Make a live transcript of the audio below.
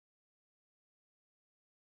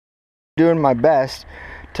doing my best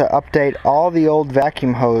to update all the old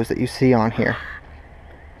vacuum hose that you see on here.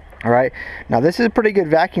 Alright, now this is a pretty good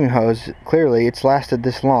vacuum hose. Clearly it's lasted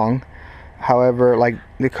this long. However, like,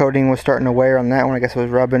 the coating was starting to wear on that one. I guess it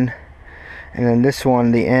was rubbing. And then this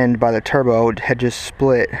one, the end by the turbo had just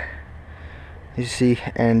split, you see,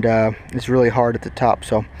 and it's really hard at the top,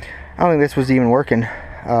 so I don't think this was even working.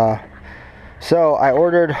 So I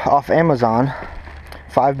ordered off Amazon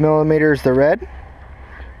 5mm the red.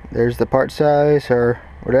 There's the part size or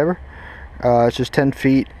whatever. It's just 10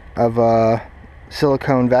 feet of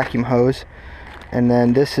silicone vacuum hose, and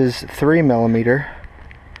then this is 3mm.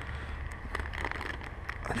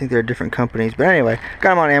 I think they're different companies, but anyway, got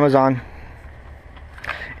them on Amazon.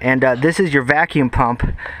 And this is your vacuum pump.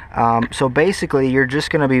 So basically you're just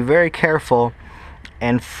going to be very careful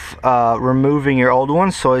and removing your old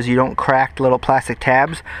ones so as you don't crack little plastic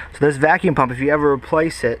tabs. So this vacuum pump, if you ever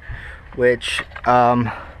replace it, which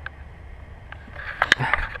I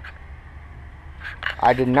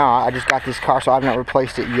did not, I just got this car, so I've not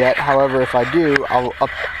replaced it yet. However, if I do, I'll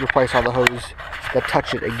replace all the hose that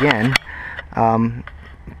touch it again.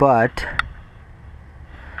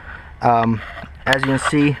 As you can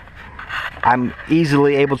see, I'm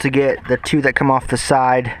easily able to get the two that come off the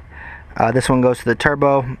side. This one goes to the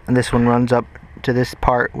turbo, and this one runs up to this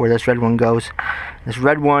part where this red one goes. This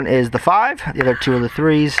red one is the 5, the other two are the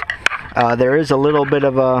 3s. There is a little bit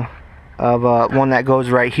of a one that goes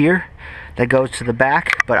right here that goes to the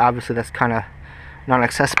back, but obviously that's kind of not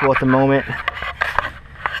accessible at the moment,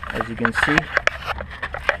 as you can see.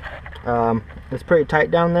 It's pretty tight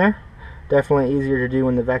down there. Definitely easier to do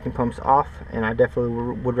when the vacuum pump's off, and I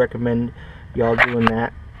definitely would recommend y'all doing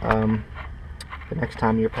that the next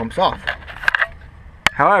time your pump's off.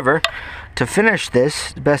 However, to finish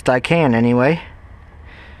this the best I can anyway,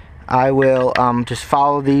 I will just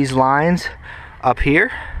follow these lines up here,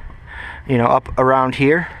 you know, up around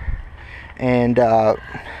here, and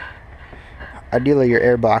ideally your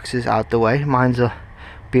air box is out the way. Mine's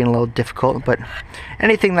being a little difficult, but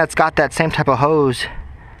anything that's got that same type of hose,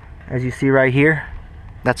 as you see right here,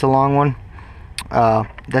 that's a long one,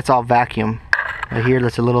 that's all vacuum. Right here,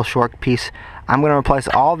 that's a little short piece. I'm going to replace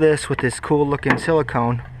all this with this cool looking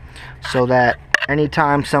silicone, so that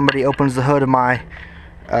anytime somebody opens the hood of my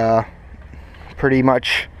pretty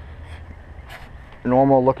much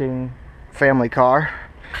normal looking family car,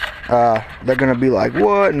 they're going to be like,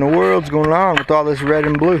 what in the world's going on with all this red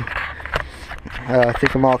and blue? I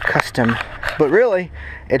think I'm all custom, but really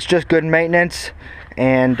it's just good maintenance.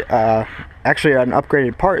 And actually, an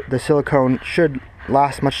upgraded part, the silicone should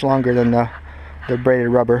last much longer than the braided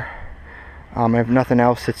rubber. If nothing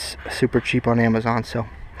else, it's super cheap on Amazon, so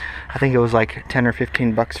I think it was like 10 or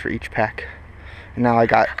 15 bucks for each pack. And now I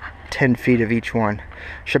got 10 feet of each one.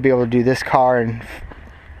 Should be able to do this car and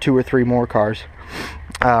 2 or 3 more cars.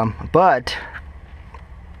 But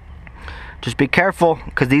just be careful,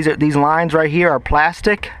 because these lines right here are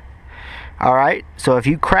plastic. All right, so if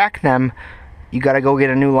you crack them, you got to go get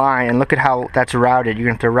a new line, and look at how that's routed. You're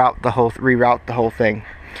going to have to reroute the whole thing.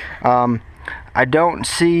 I don't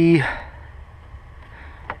see.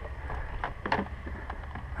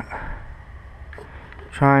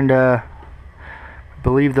 Trying to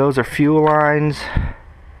believe those are fuel lines.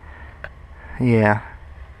 Yeah.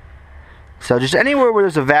 So just anywhere where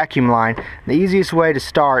there's a vacuum line, the easiest way to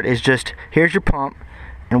start is just, here's your pump,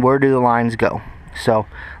 and where do the lines go? So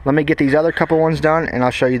let me get these other couple ones done, and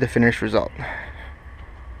I'll show you the finished result.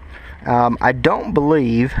 I don't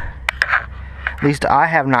believe, at least I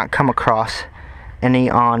have not come across any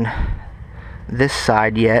on this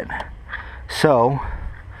side yet. So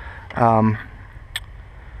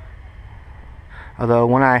although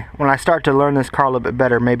when I start to learn this car a little bit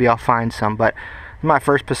better, maybe I'll find some. But my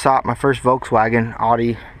first Passat, my first Volkswagen,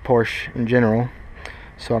 Audi, Porsche in general.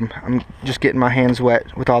 So I'm just getting my hands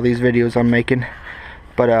wet with all these videos I'm making.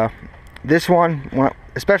 But this one,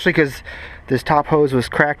 especially because this top hose was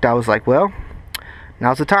cracked, I was like, well,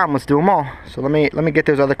 now's the time. Let's do them all. So let me get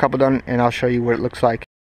those other couple done, and I'll show you what it looks like.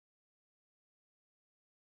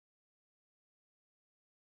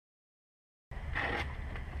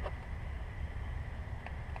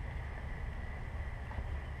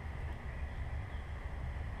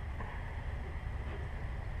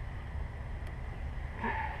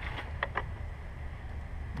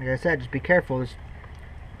 Like I said, just be careful.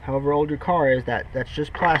 However old your car is, that's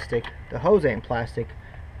just plastic. The hose ain't plastic,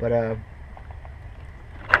 but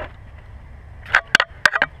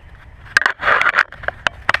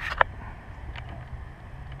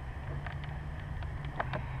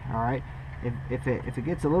Alright, if it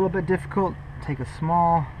gets a little bit difficult, take a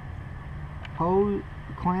small hose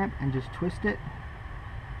clamp and just twist it.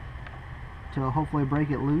 to hopefully break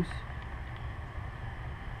it loose.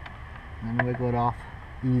 And then wiggle it off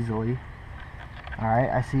easily. Alright,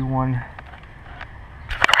 I see one.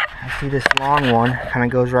 I see this long one kind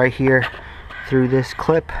of goes right here through this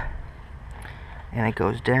clip. And it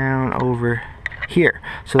goes down over here.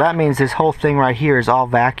 So that means this whole thing right here is all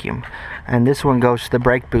vacuum. And this one goes to the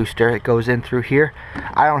brake booster. It goes in through here.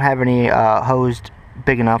 I don't have any hose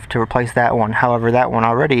big enough to replace that one. However, that one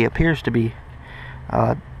already appears to be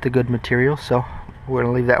the good material. So we're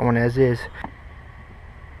going to leave that one as is.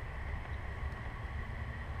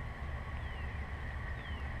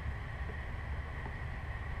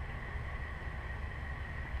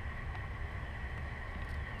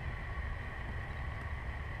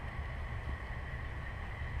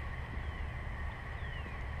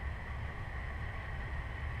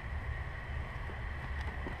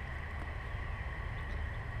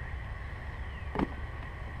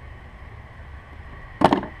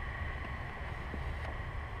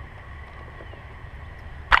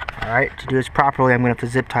 Alright, to do this properly, I'm going to have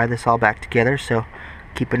to zip tie this all back together, so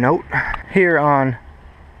keep a note. Here on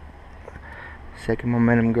Second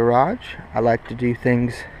Momentum Garage, I like to do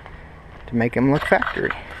things to make them look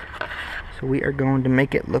factory. So we are going to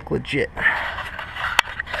make it look legit.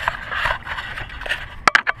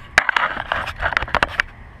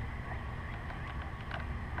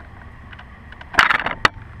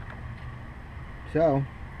 So,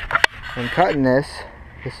 when cutting this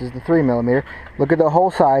is the 3mm. Look at the hole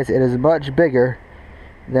size. It is much bigger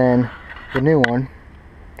than the new one.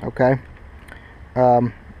 Okay.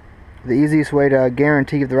 The easiest way to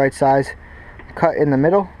guarantee the right size, cut in the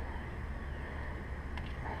middle.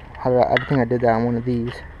 I think I did that on one of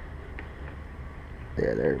these.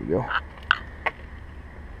 There we go.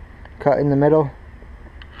 Cut in the middle,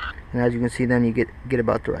 and as you can see, then you get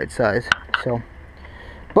about the right size. So,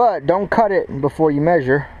 but don't cut it before you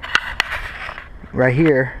measure. Right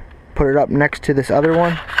here, put it up next to this other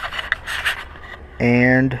one,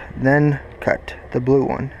 and then cut the blue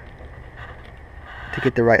one to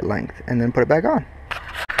get the right length, and then put it back on.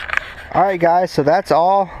 Alright guys, so that's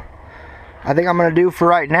all I think I'm going to do for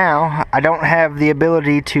right now. I don't have the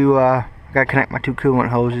ability to, I gotta connect my two coolant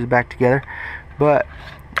hoses back together, but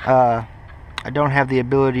I don't have the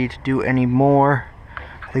ability to do any more.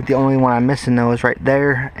 I think the only one I'm missing though is right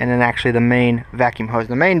there, and then actually the main vacuum hose.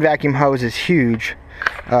 The main vacuum hose is huge.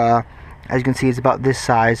 As you can see, it's about this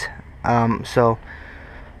size. So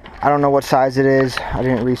I don't know what size it is. I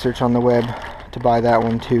didn't research on the web to buy that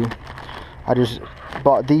one too. I just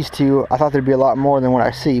bought these two. I thought there'd be a lot more than what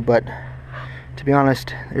I see, but to be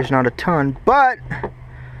honest, there's not a ton. But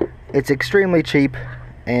it's extremely cheap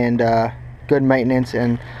and good maintenance.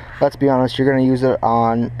 And let's be honest, you're going to use it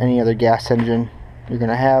on any other gas engine you're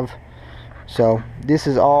gonna have. So this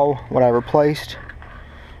is all what I replaced.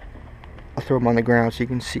 I'll throw them on the ground so you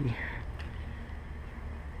can see.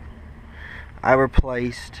 I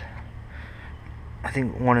replaced, I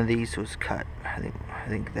think one of these was cut. I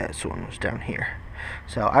think this one was down here.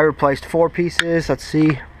 So I replaced 4 pieces. Let's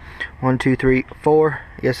see, 1 2 3 4.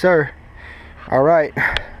 Yes sir. Alright,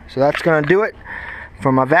 so that's gonna do it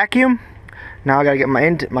for my vacuum. Now I gotta get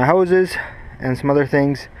my hoses and some other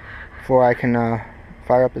things before I can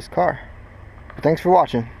fire up this car. But thanks for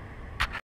watching.